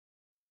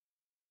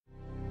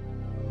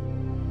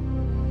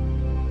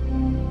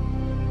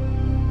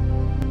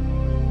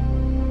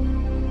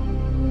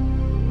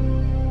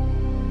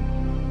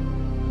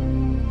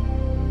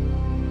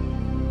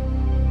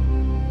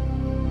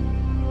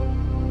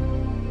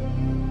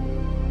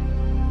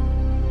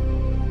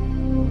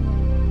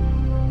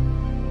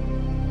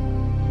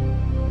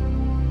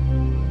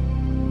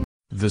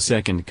The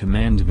second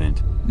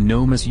commandment,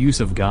 no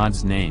misuse of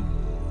God's name.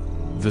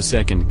 The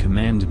second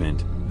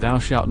commandment, thou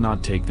shalt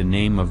not take the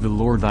name of the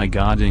Lord thy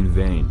God in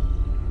vain.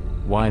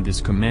 Why this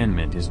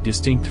commandment is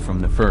distinct from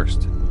the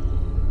first.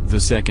 The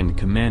second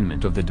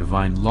commandment of the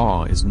divine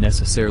law is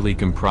necessarily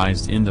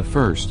comprised in the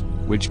first,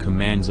 which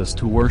commands us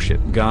to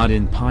worship God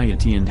in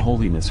piety and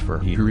holiness, for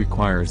he who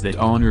requires that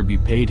honor be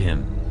paid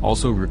him,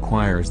 also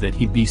requires that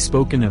he be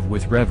spoken of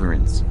with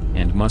reverence,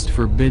 and must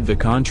forbid the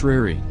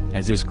contrary,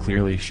 as is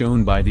clearly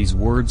shown by these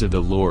words of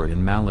the Lord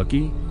in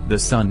Malachi, the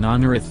son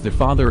honoreth the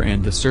father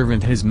and the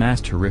servant his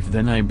master. If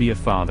then I be a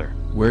father,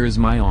 where is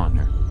my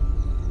honor?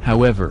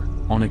 However,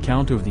 on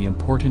account of the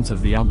importance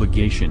of the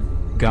obligation,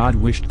 God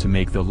wished to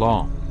make the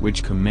law,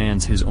 which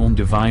commands his own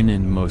divine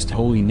and most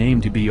holy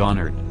name to be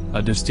honored,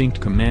 a distinct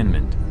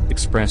commandment,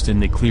 expressed in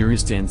the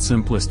clearest and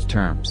simplest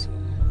terms.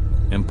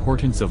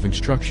 Importance of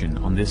instruction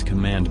on this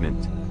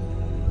commandment.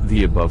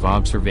 The above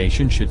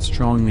observation should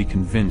strongly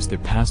convince the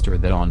pastor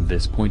that on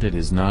this point it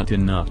is not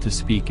enough to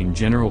speak in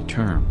general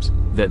terms,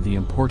 that the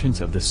importance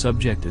of the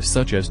subject is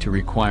such as to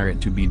require it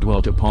to be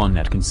dwelt upon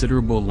at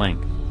considerable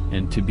length,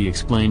 and to be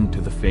explained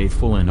to the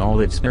faithful in all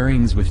its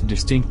bearings with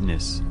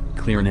distinctness,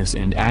 clearness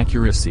and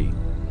accuracy.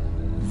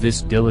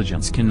 This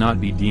diligence cannot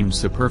be deemed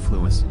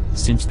superfluous,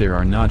 since there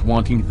are not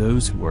wanting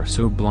those who are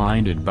so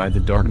blinded by the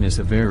darkness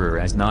of error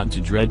as not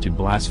to dread to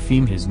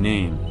blaspheme his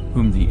name,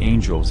 whom the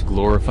angels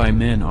glorify.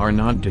 Men are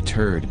not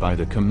deterred by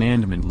the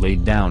commandment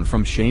laid down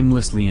from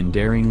shamelessly and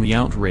daringly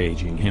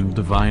outraging him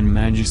divine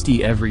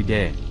majesty every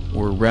day,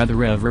 or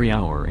rather every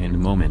hour and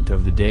moment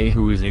of the day,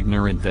 who is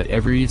ignorant that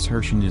every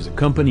assertion is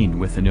accompanied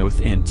with an oath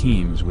and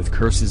teems with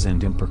curses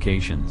and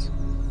imprecations.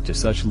 To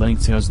such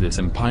lengths has this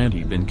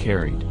impiety been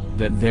carried,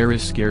 that there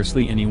is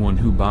scarcely anyone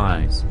who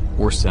buys,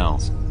 or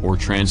sells, or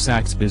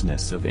transacts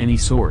business of any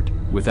sort,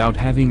 without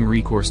having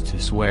recourse to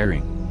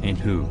swearing, and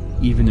who,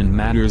 even in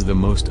matters the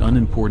most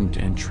unimportant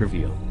and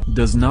trivial,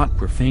 does not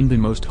profane the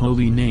most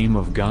holy name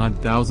of God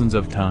thousands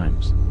of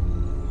times.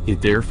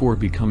 It therefore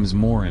becomes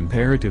more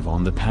imperative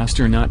on the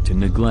pastor not to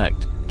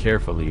neglect,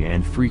 carefully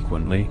and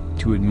frequently,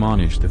 to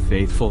admonish the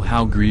faithful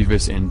how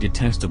grievous and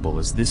detestable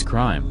is this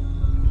crime.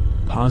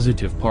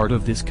 Positive part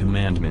of this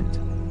commandment.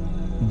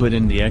 But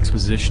in the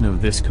exposition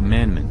of this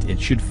commandment it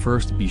should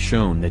first be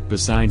shown that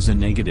besides a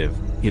negative,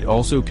 it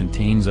also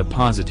contains a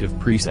positive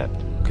precept,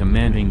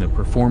 commanding the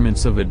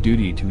performance of a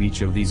duty. To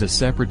each of these a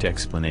separate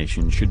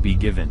explanation should be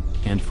given,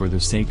 and for the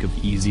sake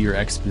of easier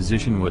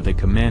exposition what the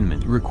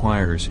commandment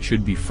requires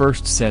should be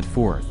first set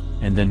forth,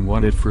 and then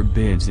what it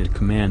forbids. It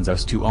commands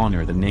us to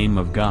honor the name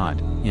of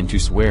God, and to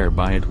swear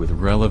by it with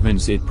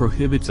relevance. It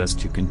prohibits us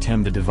to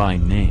contemn the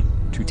divine name,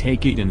 to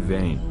take it in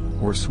vain,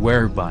 or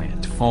swear by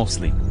it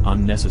falsely,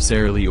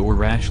 unnecessarily or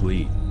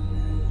rashly.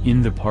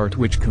 In the part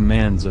which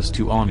commands us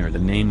to honor the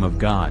name of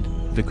God,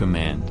 the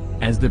command,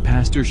 as the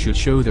pastor should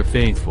show the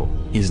faithful,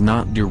 is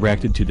not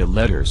directed to the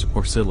letters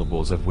or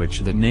syllables of which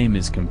the name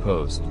is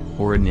composed,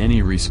 or in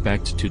any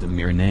respect to the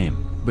mere name,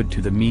 but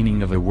to the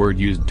meaning of a word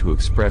used to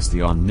express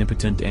the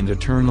omnipotent and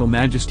eternal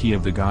majesty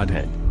of the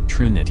Godhead,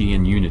 Trinity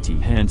and Unity.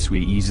 Hence we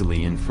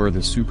easily infer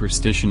the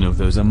superstition of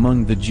those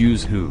among the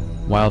Jews who,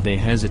 while they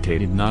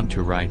hesitated not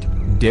to write,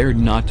 dared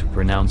not to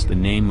pronounce the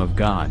name of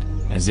God,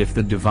 as if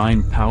the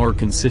divine power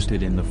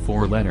consisted in the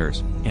four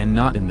letters, and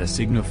not in the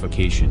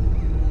signification.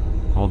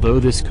 Although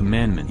this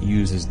commandment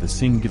uses the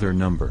singular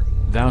number,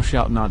 thou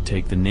shalt not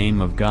take the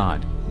name of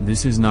God,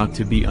 this is not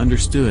to be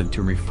understood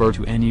to refer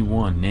to any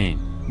one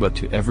name, but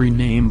to every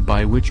name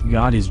by which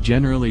God is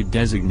generally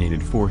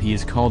designated, for he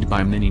is called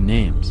by many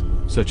names,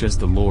 such as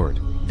the Lord,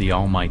 the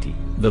Almighty,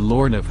 the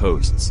Lord of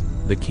hosts,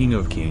 the King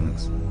of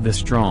kings, the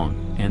strong,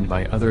 and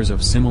by others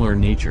of similar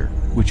nature,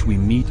 which we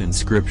meet in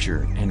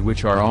Scripture and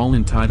which are all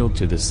entitled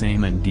to the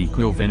same and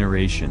equal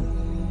veneration.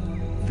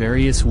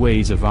 Various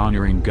ways of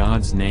honoring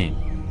God's name.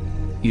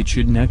 It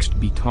should next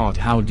be taught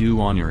how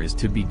due honor is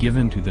to be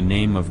given to the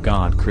name of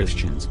God.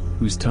 Christians,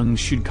 whose tongues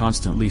should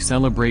constantly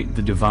celebrate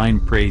the divine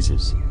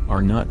praises,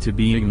 are not to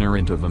be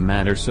ignorant of a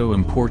matter so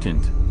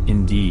important,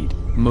 indeed,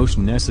 most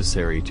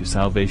necessary to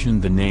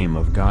salvation. The name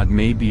of God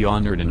may be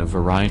honored in a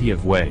variety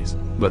of ways,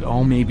 but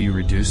all may be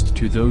reduced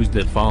to those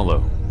that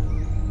follow.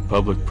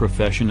 Public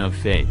profession of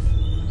faith.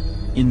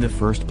 In the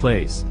first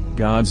place,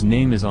 God's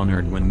name is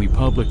honored when we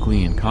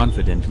publicly and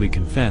confidently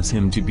confess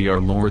him to be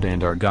our Lord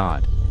and our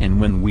God, and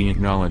when we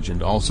acknowledge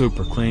and also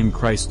proclaim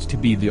Christ to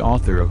be the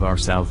author of our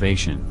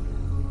salvation.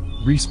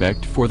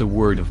 Respect for the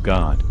Word of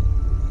God.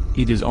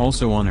 It is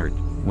also honored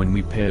when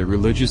we pay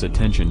religious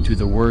attention to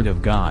the Word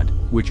of God,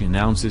 which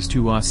announces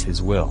to us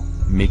his will,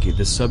 make it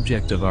the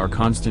subject of our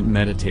constant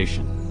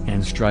meditation,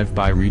 and strive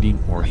by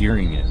reading or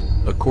hearing it,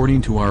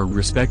 according to our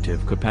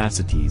respective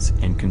capacities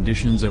and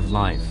conditions of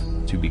life,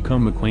 to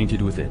become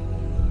acquainted with it.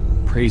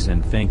 Praise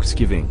and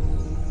thanksgiving.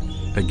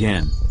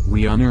 Again,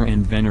 we honor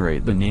and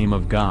venerate the name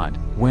of God,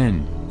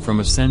 when, From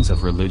a sense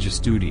of religious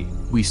duty,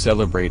 we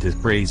celebrate his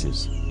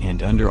praises,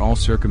 and under all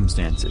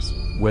circumstances,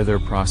 whether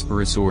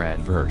prosperous or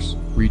adverse,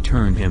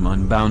 return him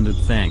unbounded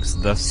thanks.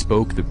 Thus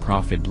spoke the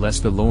prophet,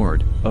 Bless the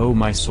Lord, O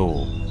my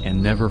soul,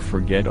 and never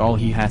forget all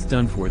he hath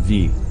done for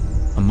thee.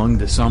 Among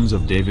the Psalms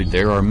of David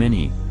there are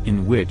many,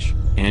 in which,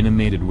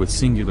 animated with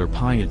singular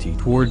piety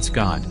towards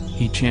God,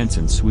 he chants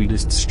in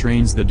sweetest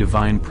strains the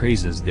divine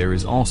praises. There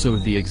is also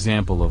the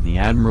example of the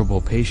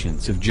admirable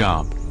patience of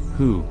Job,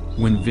 who,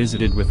 when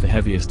visited with the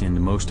heaviest and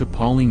most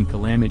appalling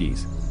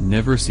calamities,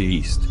 never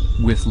ceased,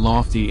 with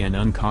lofty and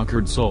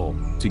unconquered soul,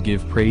 to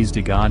give praise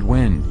to God.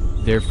 When,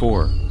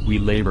 therefore, we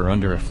labor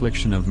under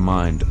affliction of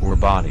mind or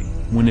body,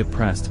 when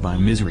oppressed by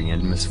misery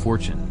and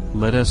misfortune,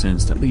 let us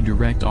instantly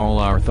direct all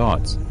our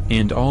thoughts,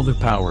 and all the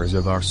powers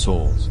of our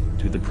souls,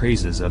 to the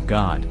praises of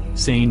God,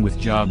 saying with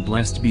Job,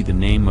 Blessed be the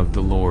name of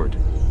the Lord.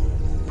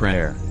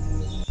 Prayer.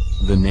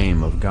 The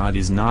name of God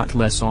is not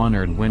less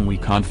honored when we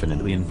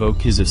confidently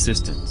invoke his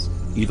assistance,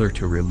 either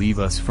to relieve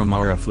us from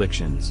our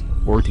afflictions,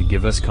 or to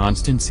give us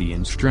constancy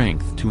and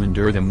strength to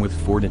endure them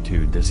with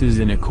fortitude. This is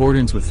in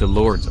accordance with the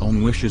Lord's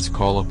own wishes.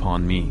 Call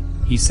upon me,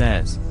 he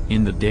says,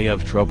 in the day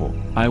of trouble,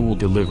 I will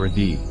deliver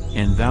thee,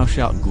 and thou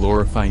shalt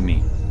glorify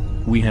me.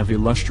 We have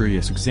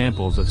illustrious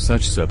examples of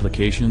such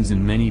supplications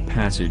in many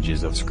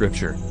passages of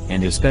Scripture,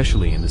 and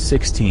especially in the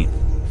 16th,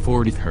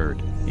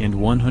 43rd, and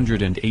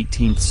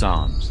 118th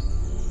Psalms.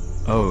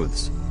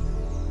 Oaths.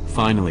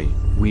 Finally,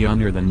 we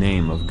honor the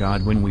name of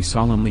God when we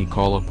solemnly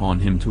call upon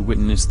him to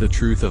witness the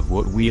truth of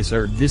what we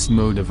assert. This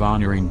mode of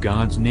honoring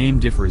God's name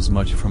differs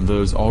much from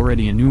those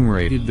already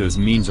enumerated. Those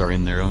means are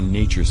in their own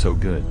nature so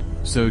good,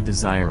 so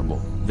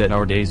desirable, that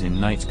our days and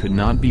nights could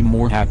not be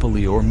more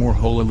happily or more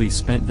holily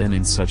spent than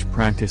in such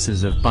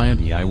practices of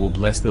piety. I will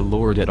bless the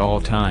Lord at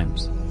all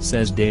times,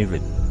 says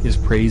David, his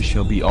praise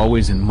shall be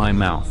always in my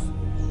mouth.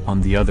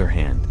 On the other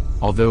hand,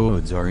 although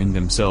oaths are in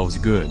themselves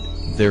good,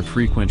 their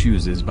frequent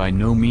use is by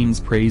no means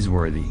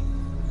praiseworthy.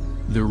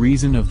 The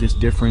reason of this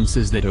difference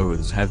is that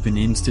oaths have been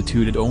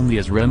instituted only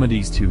as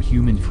remedies to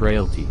human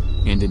frailty,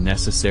 and a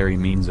necessary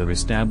means of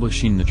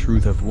establishing the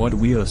truth of what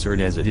we assert,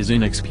 as it is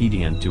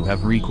inexpedient to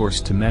have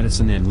recourse to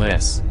medicine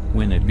unless,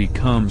 when it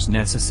becomes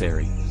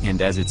necessary,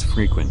 and as its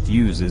frequent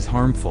use is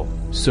harmful,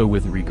 so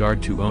with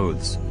regard to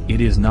oaths,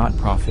 it is not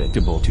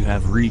profitable to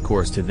have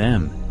recourse to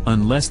them,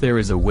 unless there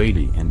is a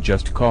weighty and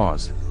just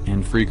cause,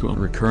 and frequent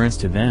recurrence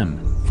to them,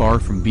 far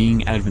from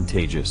being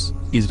advantageous,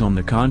 is on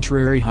the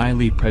contrary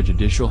highly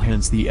prejudicial.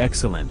 Hence the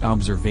excellent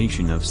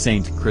observation of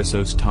Saint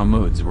Chrysostom,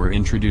 oaths were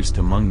introduced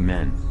among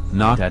men,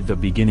 not at the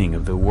beginning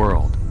of the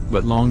world,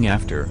 but long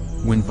after,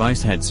 when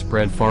vice had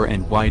spread far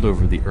and wide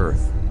over the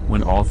earth,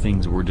 when all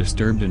things were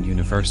disturbed and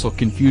universal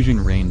confusion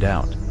reigned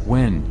out,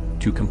 when,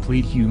 to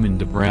complete human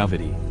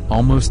depravity,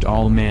 almost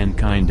all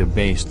mankind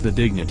abased the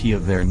dignity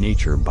of their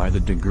nature by the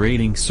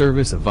degrading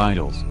service of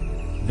idols.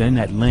 Then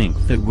at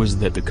length it was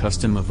that the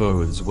custom of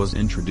oaths was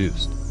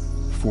introduced.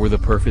 For the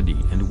perfidy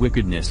and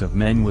wickedness of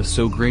men was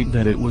so great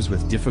that it was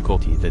with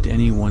difficulty that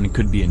anyone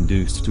could be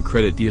induced to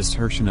credit the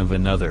assertion of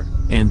another,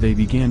 and they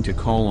began to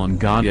call on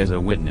God as a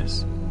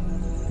witness.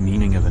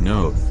 Meaning of an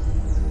oath.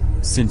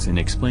 Since in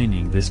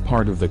explaining this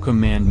part of the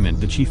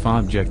commandment the chief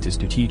object is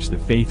to teach the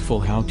faithful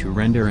how to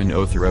render an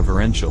oath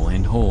reverential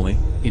and holy,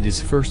 it is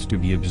first to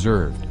be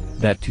observed,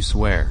 that to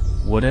swear,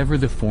 whatever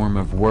the form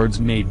of words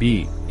may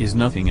be, is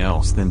nothing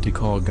else than to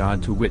call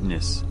God to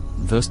witness.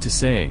 Thus to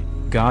say,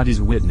 God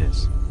is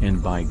witness,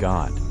 and by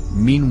God,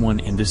 mean one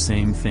and the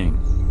same thing.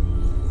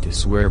 To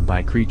swear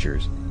by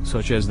creatures,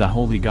 such as the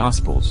Holy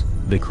Gospels,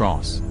 the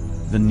cross,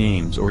 the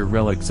names or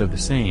relics of the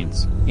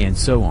saints, and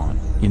so on,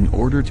 in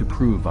order to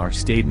prove our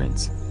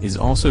statements, is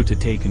also to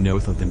take an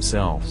oath of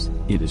themselves.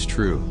 It is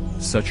true,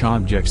 such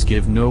objects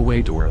give no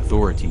weight or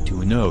authority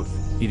to an oath,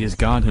 it is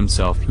God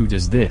himself who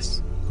does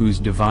this, whose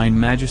divine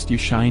majesty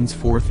shines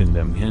forth in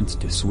them. Hence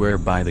to swear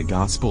by the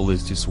gospel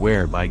is to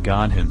swear by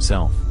God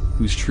himself,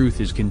 whose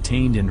truth is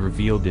contained and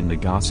revealed in the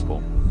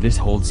gospel. This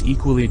holds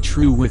equally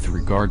true with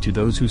regard to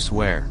those who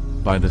swear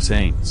by the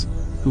saints,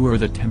 who are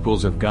the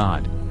temples of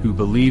God, who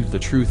believed the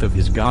truth of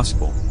his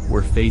gospel,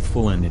 were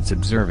faithful in its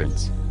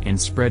observance, and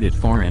spread it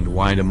far and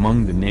wide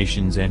among the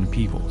nations and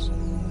peoples.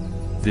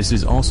 This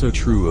is also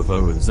true of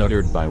oaths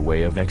uttered by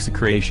way of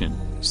execration,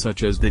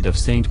 such as that of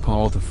St.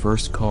 Paul, the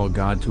first call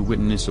God to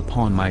witness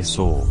upon my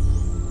soul.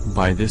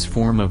 By this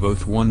form of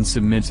oath one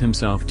submits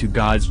himself to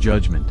God's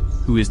judgment,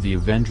 who is the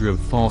avenger of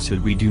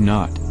falsehood. We do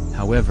not,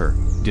 however,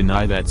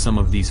 deny that some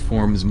of these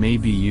forms may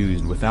be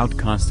used without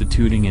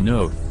constituting an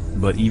oath,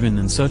 but even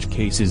in such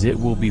cases it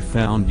will be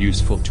found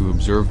useful to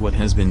observe what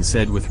has been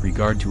said with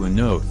regard to an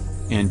oath,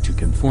 and to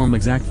conform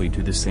exactly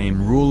to the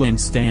same rule and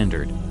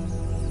standard.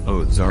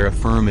 Oaths are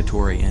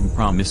affirmatory and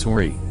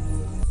promissory.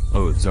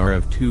 Oaths are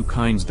of two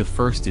kinds. The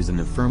first is an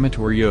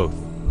affirmatory oath,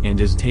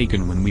 and is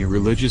taken when we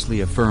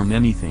religiously affirm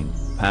anything,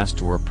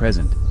 past or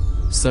present.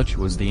 Such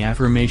was the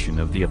affirmation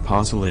of the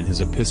Apostle in his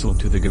epistle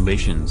to the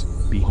Galatians,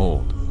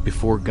 "Behold,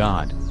 before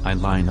God, I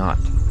lie not."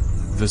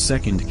 The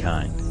second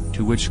kind,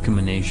 to which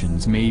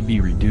comminations may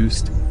be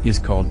reduced, is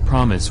called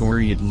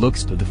promissory. It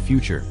looks to the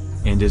future,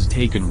 and is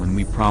taken when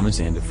we promise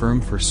and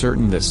affirm for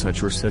certain that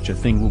such or such a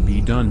thing will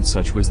be done.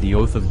 Such was the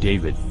oath of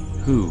David,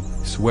 who,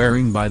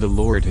 swearing by the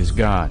Lord his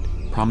God,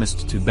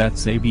 promised to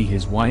Bathsheba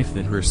his wife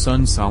that her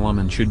son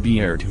Solomon should be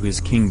heir to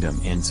his kingdom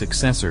and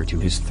successor to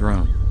his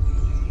throne.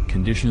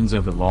 Conditions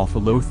of a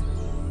lawful oath.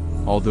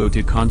 Although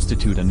to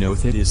constitute an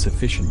oath it is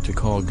sufficient to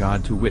call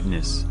God to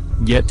witness,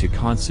 yet to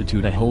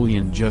constitute a holy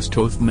and just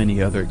oath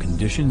many other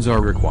conditions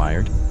are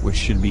required, which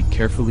should be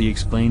carefully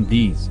explained.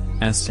 These,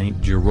 as St.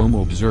 Jerome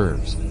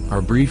observes,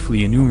 are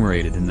briefly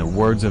enumerated in the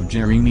words of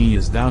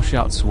Jeremias: "Thou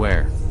shalt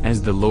swear,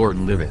 as the Lord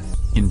liveth,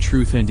 in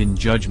truth and in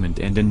judgment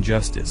and in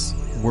justice,"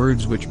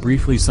 words which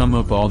briefly sum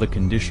up all the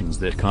conditions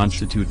that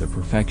constitute the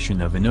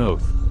perfection of an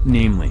oath,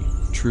 namely,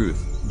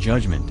 truth,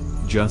 judgment,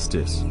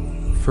 justice.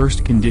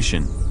 First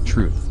condition,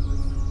 truth.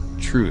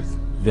 Truth,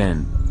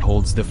 then,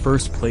 holds the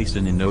first place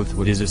in an oath.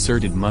 What is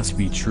asserted must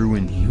be true,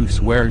 and he who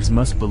swears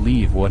must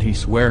believe what he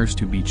swears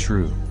to be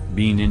true,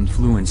 being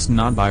influenced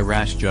not by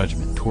rash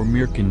judgment or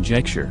mere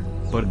conjecture,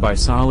 but by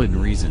solid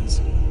reasons.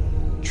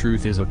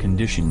 Truth is a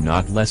condition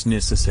not less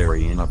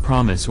necessary in a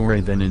promissory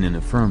than in an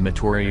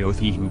affirmatory oath.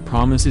 He who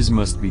promises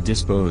must be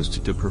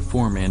disposed to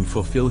perform and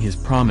fulfill his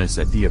promise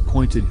at the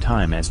appointed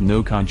time, as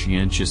no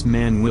conscientious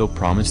man will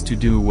promise to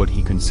do what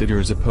he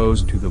considers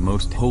opposed to the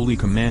most holy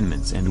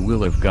commandments and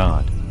will of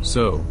God.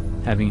 So,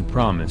 having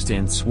promised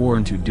and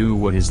sworn to do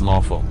what is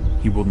lawful,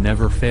 he will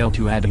never fail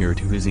to adhere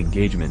to his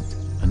engagement,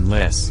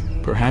 unless,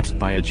 perhaps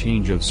by a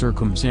change of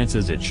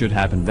circumstances, it should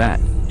happen that,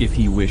 if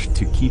he wished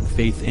to keep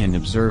faith and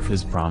observe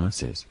his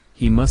promises,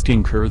 he must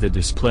incur the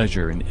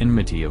displeasure and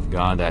enmity of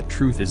God. That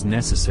truth is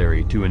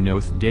necessary to an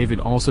oath. David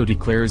also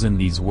declares in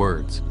these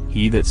words,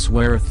 "He that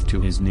sweareth to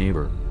his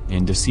neighbor,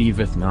 and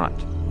deceiveth not."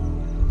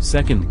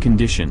 Second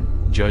condition,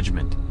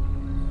 judgment.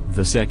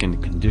 The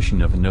second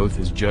condition of an oath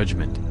is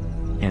judgment.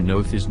 An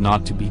oath is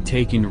not to be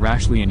taken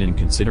rashly and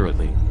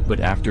inconsiderately, but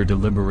after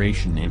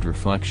deliberation and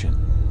reflection.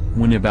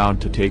 When about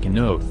to take an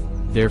oath,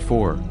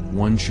 therefore,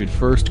 one should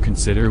first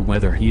consider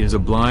whether he is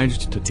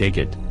obliged to take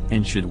it,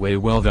 and should weigh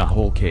well the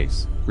whole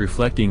case,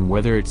 reflecting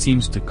whether it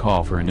seems to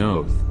call for an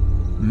oath.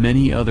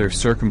 Many other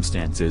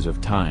circumstances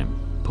of time,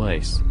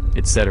 place,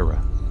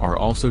 etc., are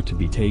also to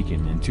be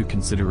taken into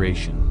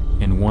consideration,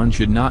 and one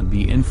should not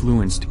be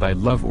influenced by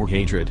love or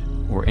hatred,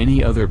 or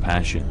any other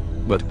passion,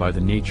 but by the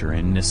nature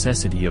and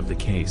necessity of the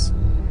case.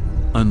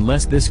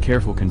 Unless this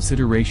careful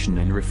consideration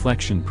and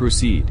reflection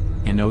proceed,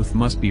 an oath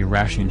must be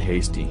rash and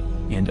hasty,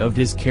 and of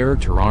this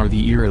character are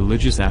the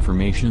irreligious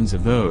affirmations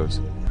of those,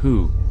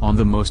 who, on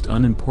the most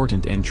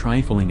unimportant and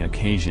trifling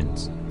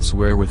occasions,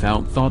 swear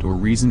without thought or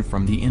reason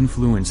from the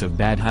influence of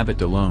bad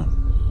habit alone.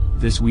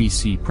 This we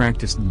see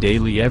practiced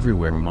daily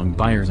everywhere among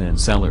buyers and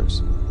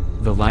sellers.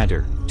 The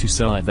latter, to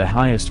sell at the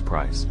highest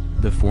price,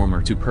 the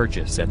former to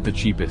purchase at the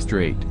cheapest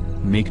rate,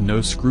 make no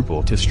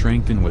scruple to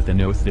strengthen with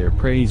an oath their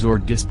praise or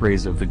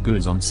dispraise of the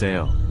goods on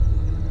sale.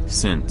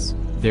 Since,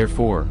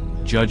 therefore,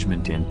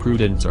 judgment and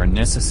prudence are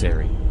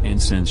necessary,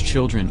 and since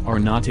children are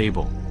not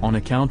able, on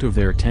account of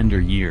their tender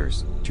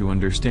years, to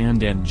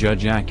understand and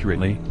judge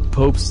accurately,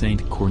 Pope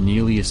St.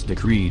 Cornelius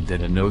decreed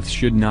that an oath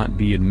should not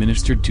be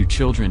administered to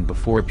children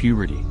before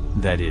puberty,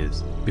 that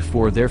is,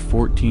 before their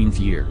 14th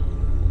year.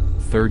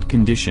 Third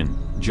condition,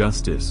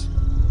 justice.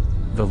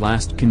 The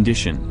last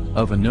condition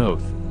of an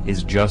oath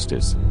is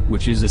justice,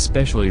 which is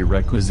especially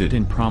requisite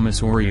in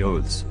promissory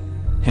oaths.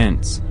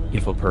 Hence,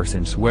 if a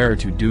person swear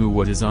to do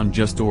what is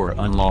unjust or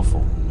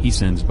unlawful, he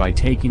sins by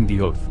taking the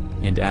oath,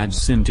 and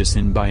adds sin to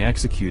sin by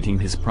executing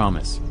his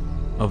promise.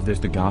 Of this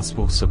the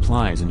Gospel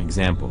supplies an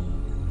example.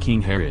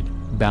 King Herod,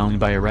 bound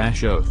by a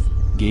rash oath,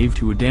 gave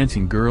to a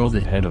dancing girl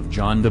the head of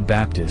John the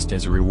Baptist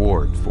as a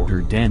reward for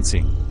her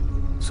dancing.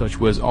 Such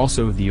was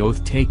also the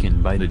oath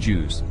taken by the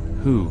Jews,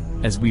 who,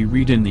 as we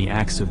read in the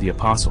Acts of the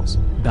Apostles,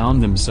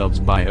 bound themselves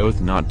by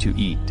oath not to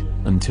eat,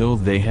 until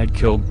they had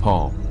killed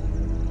Paul.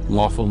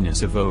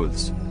 Lawfulness of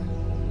oaths.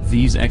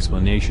 These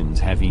explanations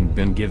having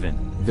been given,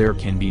 there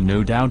can be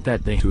no doubt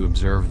that they who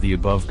observe the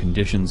above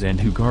conditions and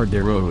who guard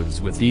their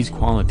oaths with these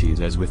qualities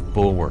as with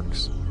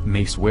bulwarks,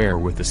 may swear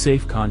with a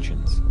safe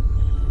conscience.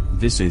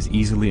 This is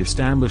easily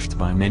established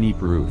by many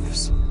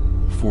proofs.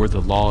 For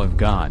the law of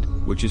God,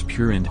 which is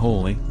pure and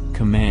holy,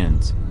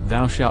 commands,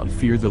 "Thou shalt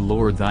fear the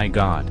Lord thy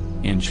God,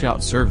 and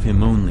shalt serve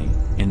him only,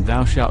 and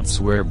thou shalt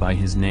swear by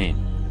his name.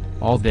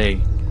 All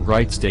they,"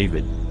 writes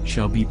David,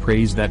 "shall be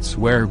praised that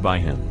swear by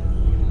him."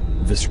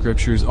 The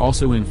Scriptures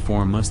also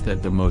inform us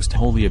that the most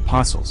holy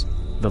apostles,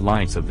 the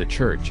lights of the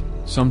Church,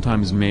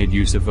 sometimes made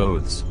use of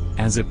oaths,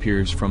 as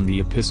appears from the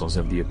epistles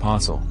of the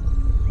Apostle.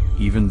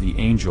 Even the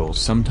angels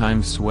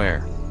sometimes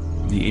swear.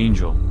 The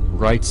angel,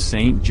 writes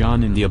St.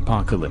 John in the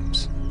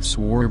Apocalypse,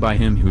 swore by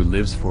him who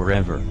lives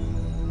forever.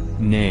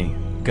 Nay,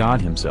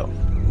 God himself,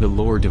 the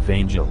Lord of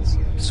angels,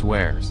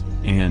 swears,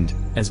 and,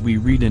 as we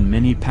read in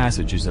many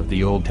passages of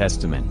the Old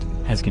Testament,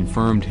 has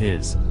confirmed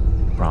his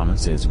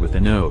promises with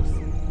an oath.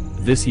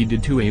 This he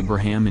did to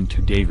Abraham and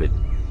to David.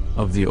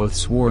 Of the oath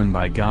sworn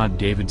by God,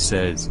 David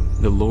says,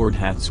 "The Lord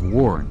hath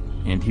sworn,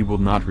 and he will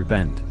not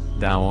repent,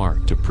 thou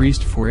art a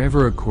priest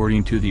forever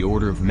according to the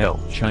order of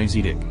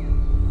Melchizedek."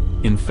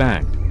 In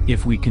fact,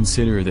 if we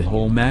consider the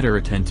whole matter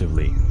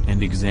attentively,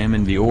 and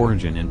examine the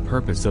origin and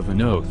purpose of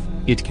an oath,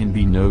 it can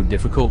be no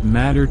difficult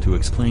matter to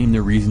explain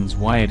the reasons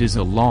why it is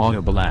a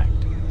laudable act.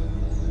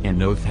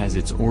 An oath has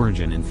its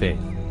origin in faith,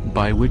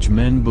 by which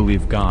men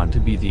believe God to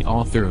be the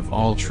author of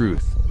all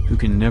truth, who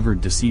can never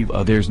deceive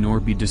others nor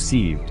be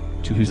deceived,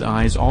 to whose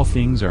eyes all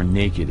things are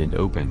naked and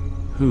open,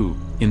 who,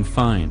 in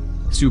fine,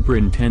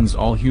 superintends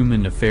all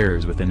human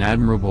affairs with an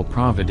admirable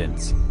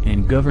providence,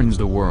 and governs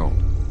the world.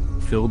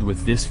 Filled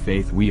with this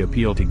faith we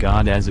appeal to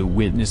God as a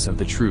witness of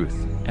the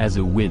truth, as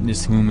a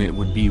witness whom it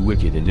would be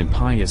wicked and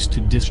impious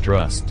to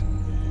distrust.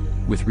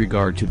 With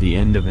regard to the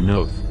end of an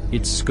oath,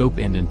 its scope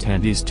and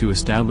intent is to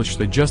establish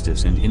the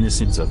justice and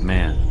innocence of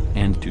man,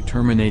 and to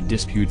terminate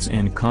disputes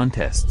and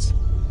contests.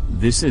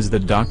 This is the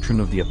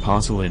doctrine of the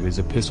Apostle in his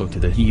epistle to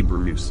the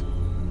Hebrews.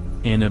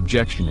 An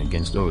objection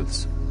against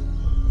oaths.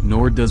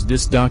 Nor does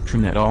this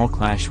doctrine at all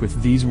clash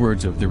with these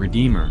words of the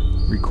Redeemer,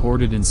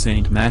 recorded in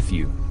St.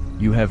 Matthew.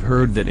 You have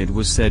heard that it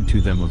was said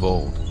to them of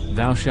old,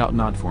 Thou shalt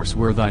not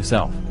forswear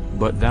thyself,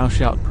 but thou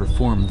shalt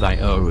perform thy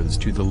oaths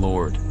to the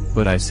Lord.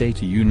 But I say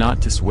to you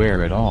not to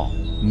swear at all,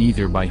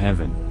 neither by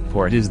heaven,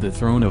 for it is the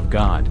throne of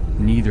God,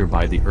 neither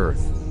by the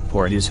earth,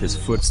 for it is his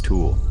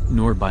footstool,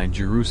 nor by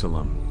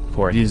Jerusalem,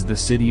 for it is the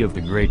city of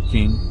the great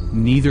King,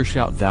 neither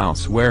shalt thou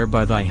swear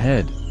by thy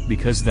head,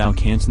 because thou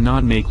canst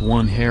not make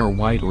one hair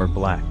white or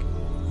black.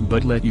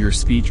 But let your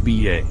speech be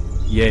yea,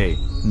 yea,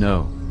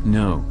 no,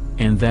 no,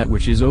 and that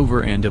which is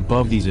over and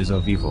above these is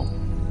of evil.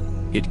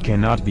 It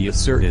cannot be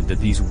asserted that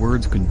these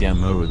words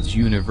condemn oaths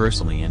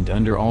universally and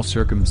under all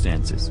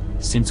circumstances,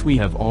 since we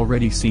have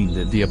already seen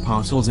that the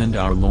apostles and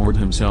our Lord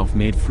himself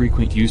made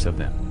frequent use of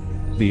them.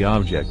 The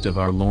object of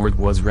our Lord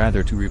was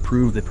rather to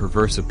reprove the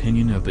perverse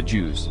opinion of the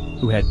Jews,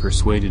 who had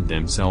persuaded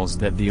themselves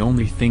that the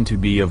only thing to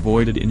be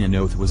avoided in an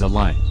oath was a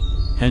lie.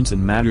 Hence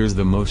in matters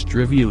the most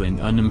trivial and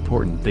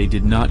unimportant they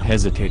did not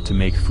hesitate to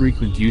make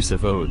frequent use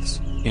of oaths,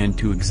 and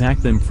to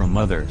exact them from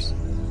others.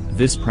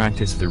 This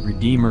practice the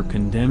Redeemer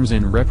condemns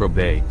and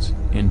reprobates,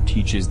 and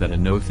teaches that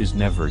an oath is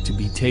never to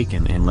be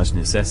taken unless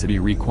necessity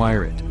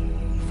require it.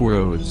 For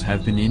oaths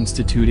have been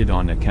instituted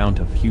on account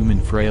of human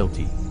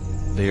frailty.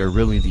 They are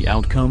really the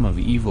outcome of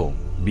evil,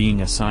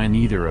 being a sign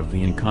either of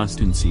the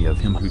inconstancy of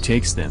him who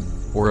takes them,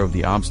 or of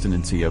the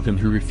obstinacy of him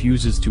who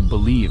refuses to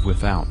believe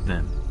without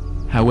them.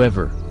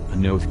 However,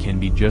 an oath can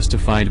be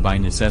justified by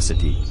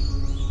necessity.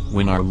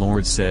 When our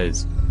Lord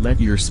says, Let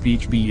your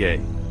speech be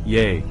yea,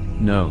 yea,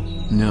 no,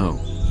 no,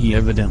 he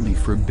evidently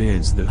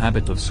forbids the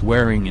habit of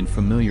swearing in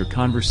familiar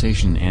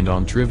conversation and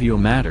on trivial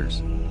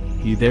matters.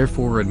 He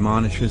therefore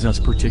admonishes us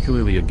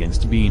particularly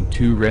against being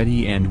too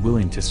ready and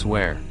willing to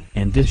swear,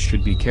 and this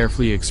should be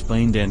carefully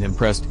explained and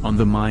impressed on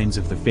the minds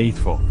of the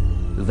faithful.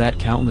 That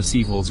countless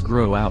evils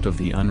grow out of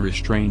the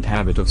unrestrained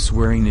habit of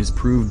swearing is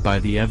proved by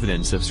the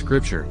evidence of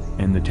Scripture,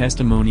 and the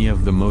testimony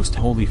of the most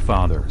holy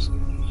Fathers.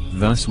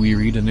 Thus we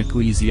read in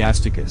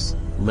Ecclesiasticus,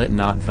 Let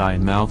not thy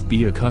mouth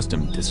be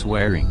accustomed to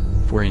swearing,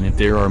 for in it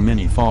there are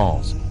many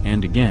falls,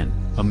 and again,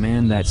 A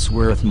man that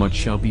sweareth much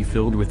shall be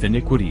filled with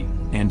iniquity,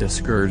 and a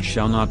scourge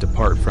shall not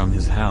depart from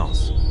his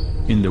house.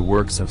 In the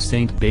works of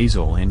Saint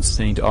Basil and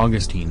Saint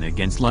Augustine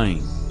against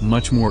lying,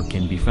 much more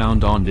can be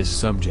found on this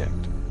subject.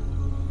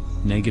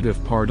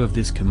 Negative part of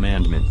this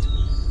commandment.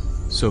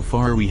 So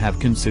far we have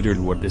considered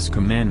what this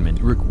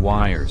commandment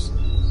requires.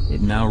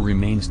 It now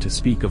remains to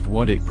speak of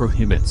what it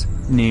prohibits,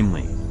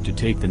 namely, to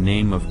take the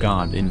name of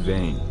God in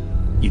vain.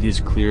 It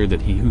is clear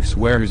that he who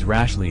swears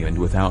rashly and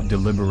without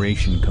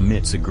deliberation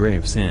commits a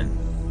grave sin.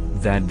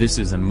 That this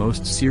is a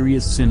most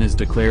serious sin is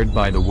declared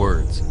by the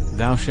words,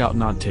 "Thou shalt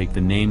not take the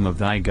name of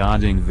thy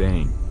God in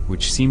vain,"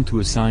 which seem to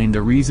assign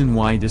the reason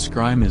why this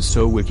crime is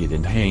so wicked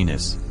and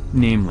heinous,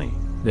 namely,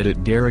 that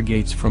it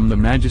derogates from the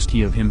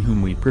majesty of him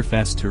whom we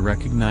profess to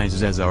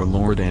recognize as our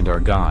Lord and our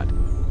God.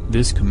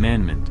 This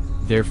commandment,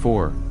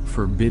 therefore,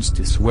 forbids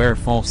to swear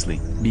falsely,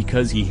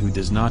 because he who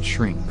does not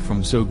shrink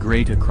from so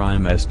great a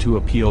crime as to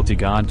appeal to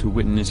God to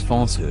witness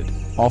falsehood,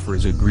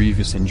 offers a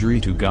grievous injury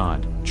to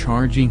God,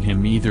 charging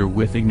him either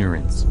with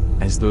ignorance,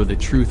 as though the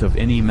truth of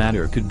any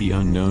matter could be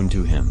unknown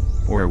to him,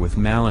 or with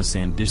malice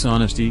and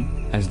dishonesty,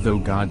 as though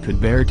God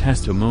could bear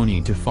testimony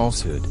to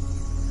falsehood.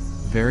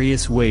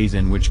 Various ways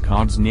in which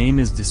God's name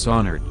is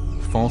dishonored,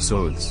 false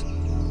oaths.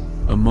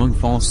 Among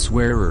false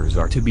swearers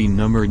are to be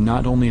numbered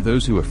not only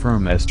those who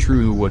affirm as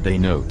true what they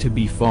know to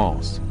be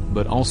false,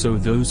 but also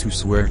those who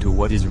swear to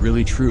what is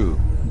really true,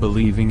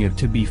 believing it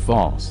to be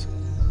false.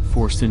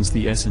 For since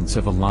the essence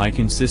of a lie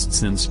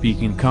consists in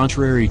speaking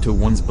contrary to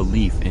one's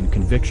belief and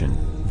conviction,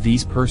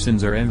 these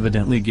persons are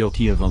evidently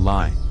guilty of a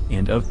lie,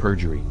 and of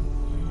perjury.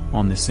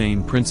 On the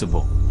same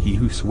principle, he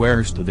who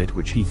swears to that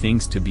which he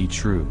thinks to be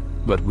true,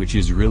 but which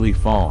is really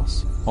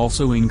false,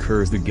 also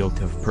incurs the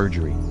guilt of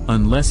perjury,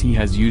 unless he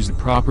has used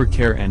proper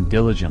care and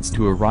diligence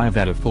to arrive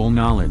at a full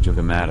knowledge of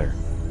the matter.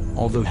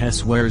 Although he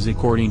swears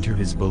according to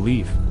his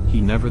belief,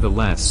 he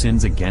nevertheless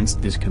sins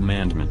against this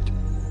commandment.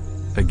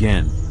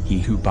 Again, he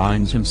who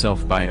binds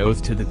himself by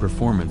oath to the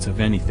performance of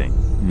anything,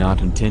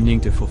 not intending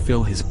to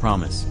fulfill his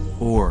promise,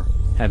 or,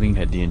 having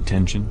had the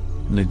intention,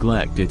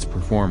 neglect its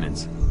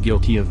performance,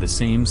 guilty of the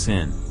same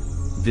sin.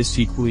 This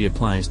equally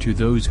applies to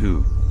those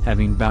who,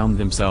 having bound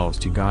themselves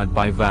to God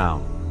by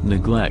vow,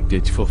 neglect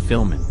its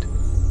fulfillment.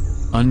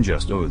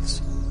 Unjust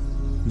oaths.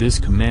 This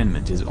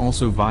commandment is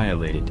also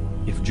violated,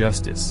 if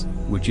justice,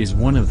 which is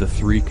one of the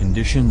three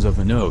conditions of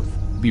an oath,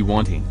 be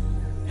wanting.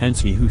 Hence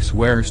he who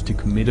swears to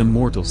commit a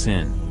mortal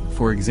sin,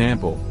 for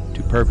example,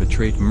 to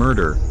perpetrate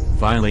murder,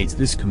 violates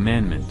this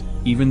commandment,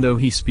 even though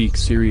he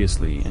speaks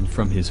seriously and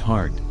from his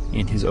heart,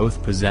 and his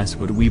oath possess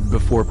what we've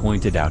before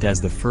pointed out as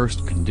the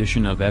first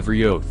condition of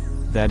every oath,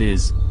 that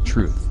is,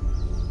 truth.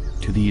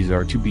 To these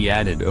are to be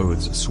added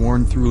oaths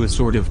sworn through a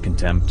sort of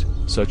contempt,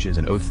 such as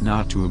an oath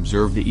not to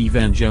observe the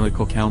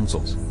evangelical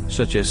counsels,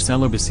 such as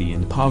celibacy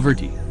and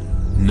poverty.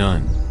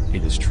 None,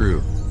 it is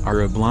true,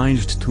 are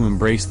obliged to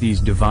embrace these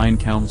divine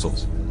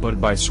counsels,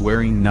 but by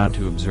swearing not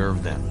to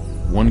observe them,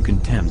 one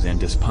contemns and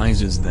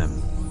despises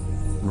them.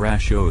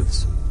 Rash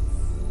oaths.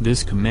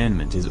 This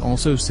commandment is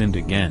also sinned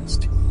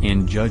against,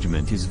 and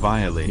judgment is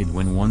violated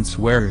when one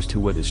swears to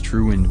what is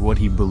true and what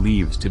he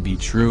believes to be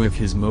true if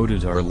his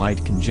motives are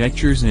light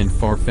conjectures and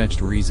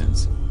far-fetched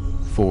reasons.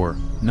 For,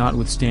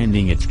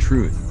 notwithstanding its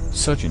truth,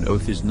 such an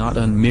oath is not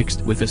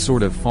unmixed with a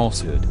sort of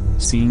falsehood,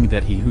 seeing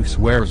that he who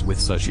swears with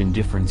such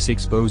indifference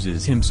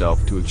exposes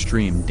himself to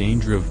extreme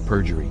danger of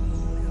perjury.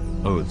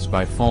 Oaths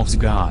by false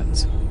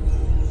gods.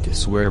 To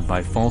swear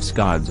by false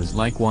gods is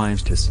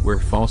likewise to swear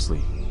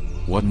falsely.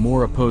 What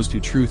more opposed to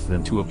truth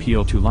than to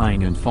appeal to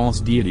lying and false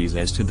deities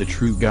as to the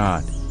true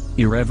God?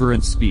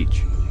 Irreverent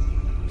speech.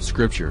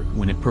 Scripture,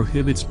 when it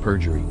prohibits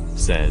perjury,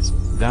 says,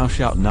 "Thou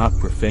shalt not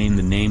profane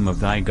the name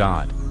of thy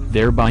God,"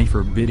 thereby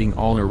forbidding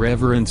all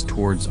irreverence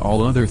towards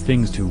all other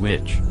things to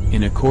which,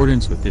 in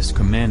accordance with this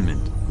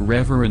commandment,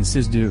 reverence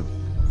is due.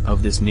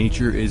 Of this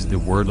nature is the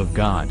Word of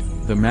God,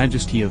 the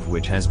majesty of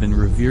which has been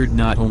revered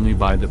not only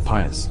by the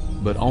pious,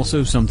 but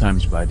also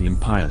sometimes by the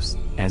impious,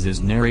 as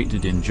is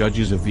narrated in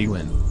Judges of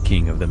Elon,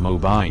 king of the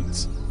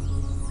Moabites.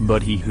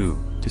 But he who,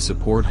 to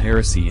support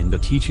heresy and the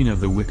teaching of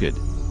the wicked,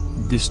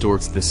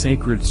 distorts the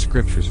sacred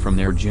scriptures from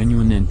their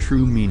genuine and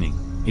true meaning,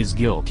 is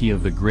guilty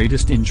of the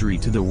greatest injury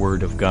to the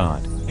Word of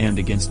God, and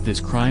against this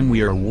crime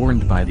we are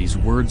warned by these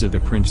words of the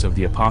Prince of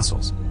the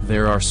Apostles: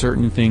 "There are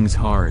certain things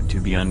hard to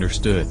be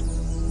understood,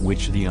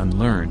 which the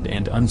unlearned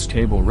and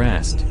unstable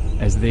wrest,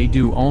 as they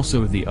do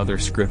also the other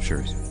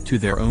scriptures, to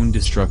their own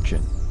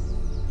destruction."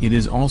 It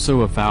is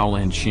also a foul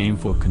and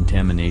shameful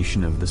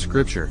contamination of the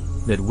Scripture,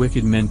 that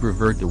wicked men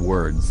pervert the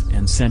words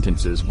and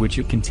sentences which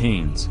it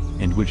contains,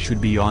 and which should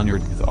be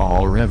honored with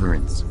all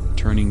reverence,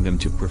 turning them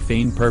to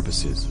profane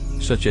purposes,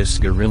 such as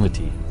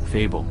scurrility,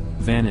 fable,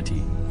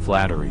 vanity,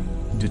 flattery,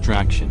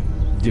 detraction,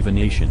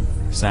 divination,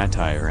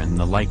 satire and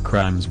the like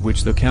crimes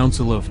which the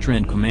Council of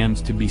Trent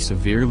commands to be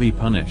severely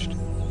punished.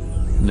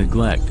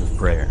 Neglect of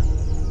prayer.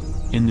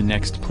 In the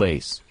next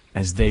place,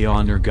 as they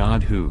honor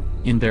God who,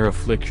 in their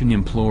affliction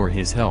implore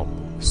his help,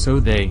 so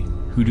they,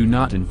 who do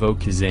not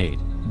invoke his aid,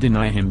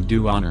 deny him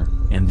due honor,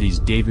 and these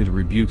David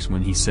rebukes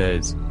when he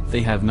says,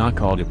 "They have not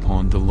called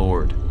upon the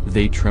Lord,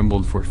 they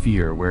trembled for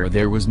fear where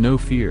there was no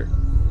fear."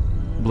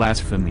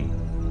 Blasphemy.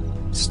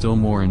 Still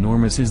more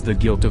enormous is the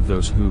guilt of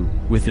those who,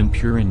 with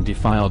impure and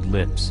defiled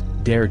lips,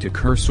 dare to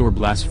curse or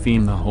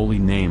blaspheme the holy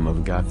name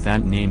of God,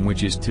 that name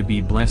which is to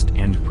be blessed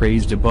and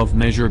praised above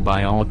measure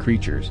by all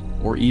creatures,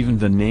 or even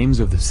the names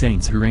of the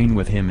saints who reign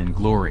with him in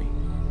glory.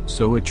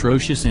 So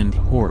atrocious and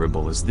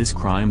horrible is this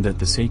crime that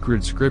the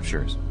sacred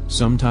scriptures,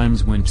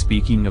 sometimes when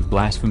speaking of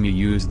blasphemy,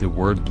 use the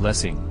word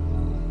blessing.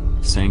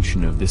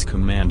 Sanction of this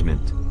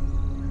commandment.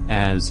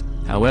 As,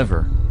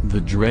 however, the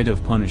dread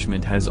of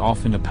punishment has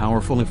often a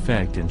powerful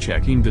effect in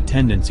checking the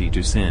tendency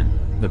to sin,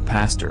 the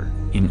pastor,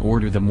 in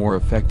order the more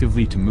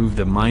effectively to move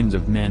the minds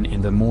of men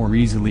and the more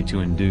easily to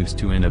induce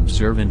to an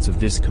observance of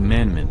this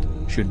commandment,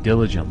 should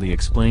diligently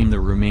explain the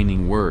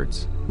remaining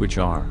words, which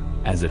are,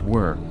 as it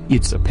were,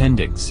 its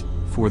appendix,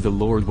 for the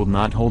Lord will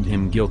not hold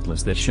him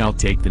guiltless that shall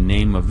take the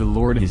name of the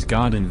Lord his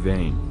God in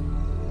vain.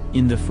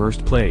 In the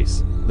first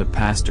place, the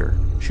pastor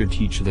should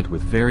teach that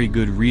with very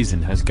good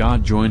reason has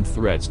God joined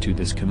threats to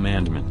this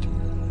commandment.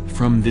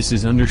 From this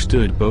is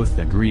understood both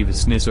the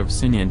grievousness of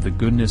sin and the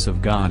goodness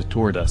of God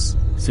toward us,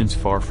 since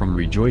far from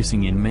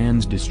rejoicing in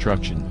man's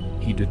destruction,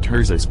 he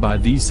deters us by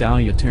these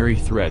salutary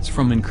threats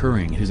from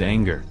incurring his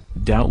anger,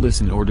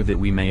 doubtless in order that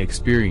we may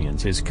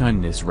experience his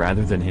kindness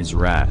rather than his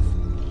wrath.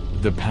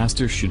 The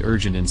pastor should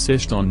urge and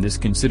insist on this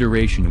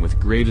consideration with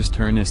greatest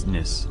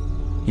earnestness,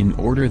 in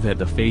order that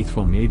the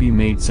faithful may be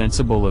made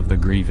sensible of the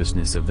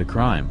grievousness of the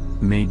crime,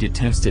 may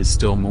detest it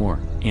still more,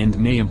 and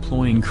may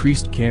employ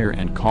increased care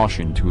and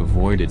caution to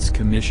avoid its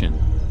commission.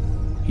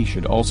 He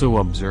should also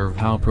observe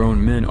how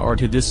prone men are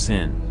to this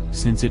sin,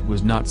 since it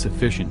was not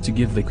sufficient to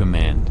give the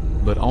command,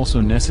 but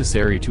also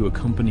necessary to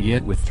accompany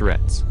it with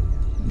threats.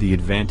 The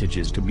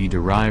advantages to be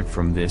derived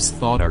from this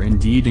thought are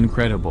indeed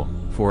incredible,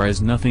 for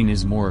as nothing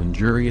is more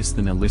injurious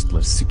than a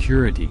listless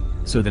security,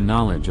 so the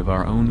knowledge of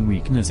our own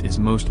weakness is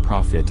most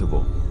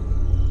profitable.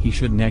 He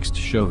should next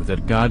show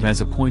that God has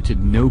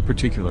appointed no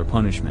particular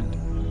punishment.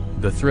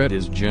 The threat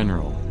is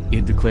general,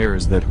 It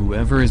declares that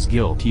whoever is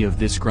guilty of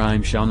this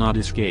crime shall not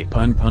escape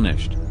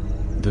unpunished.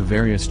 The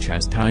various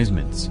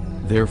chastisements,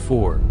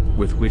 therefore,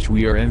 with which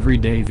we are every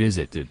day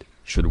visited,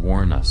 should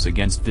warn us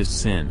against this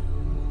sin.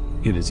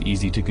 It is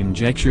easy to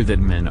conjecture that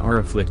men are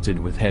afflicted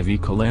with heavy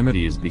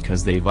calamities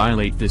because they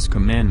violate this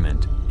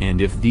commandment,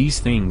 and if these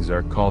things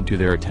are called to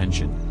their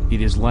attention,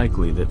 it is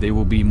likely that they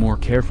will be more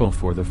careful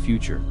for the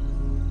future.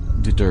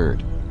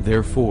 Deterred,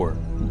 therefore,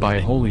 by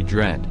holy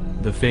dread,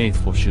 the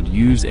faithful should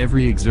use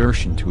every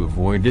exertion to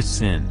avoid this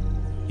sin.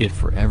 If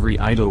for every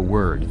idle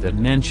word that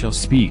men shall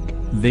speak,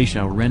 they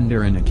shall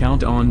render an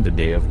account on the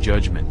day of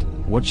judgment,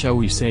 what shall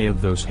we say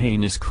of those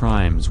heinous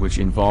crimes which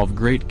involve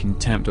great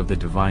contempt of the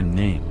divine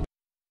name?